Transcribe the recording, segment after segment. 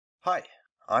Hi,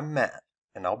 I'm Matt,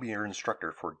 and I'll be your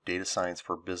instructor for Data Science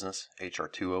for Business HR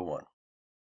 201.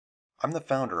 I'm the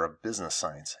founder of Business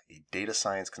Science, a data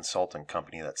science consulting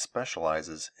company that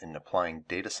specializes in applying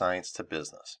data science to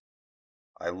business.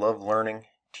 I love learning,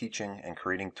 teaching, and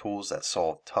creating tools that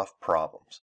solve tough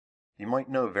problems. You might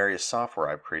know various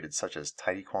software I've created such as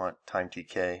TidyQuant,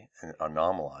 TimeTK, and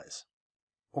Anomalize.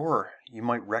 Or you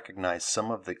might recognize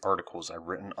some of the articles I've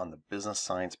written on the Business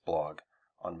Science blog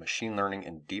on machine learning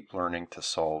and deep learning to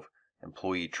solve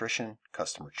employee attrition,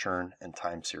 customer churn, and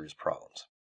time series problems.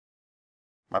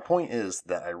 My point is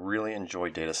that I really enjoy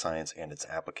data science and its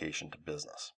application to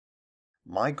business.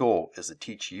 My goal is to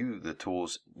teach you the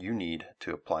tools you need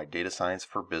to apply data science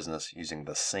for business using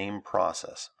the same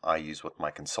process I use with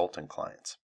my consulting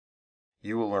clients.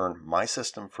 You will learn my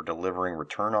system for delivering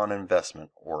return on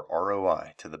investment, or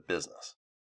ROI, to the business.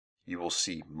 You will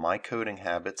see my coding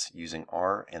habits using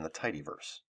R and the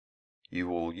Tidyverse. You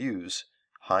will use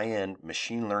high-end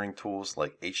machine learning tools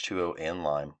like H2O and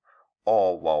Lime,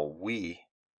 all while we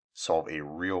solve a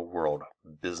real-world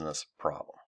business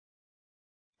problem.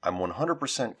 I'm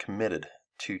 100% committed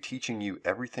to teaching you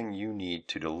everything you need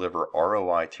to deliver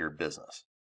ROI to your business.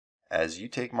 As you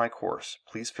take my course,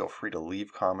 please feel free to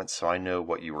leave comments so I know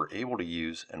what you were able to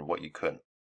use and what you couldn't.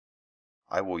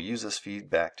 I will use this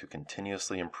feedback to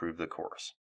continuously improve the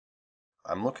course.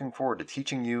 I'm looking forward to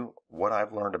teaching you what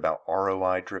I've learned about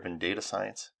ROI-driven data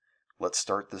science. Let's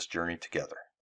start this journey together.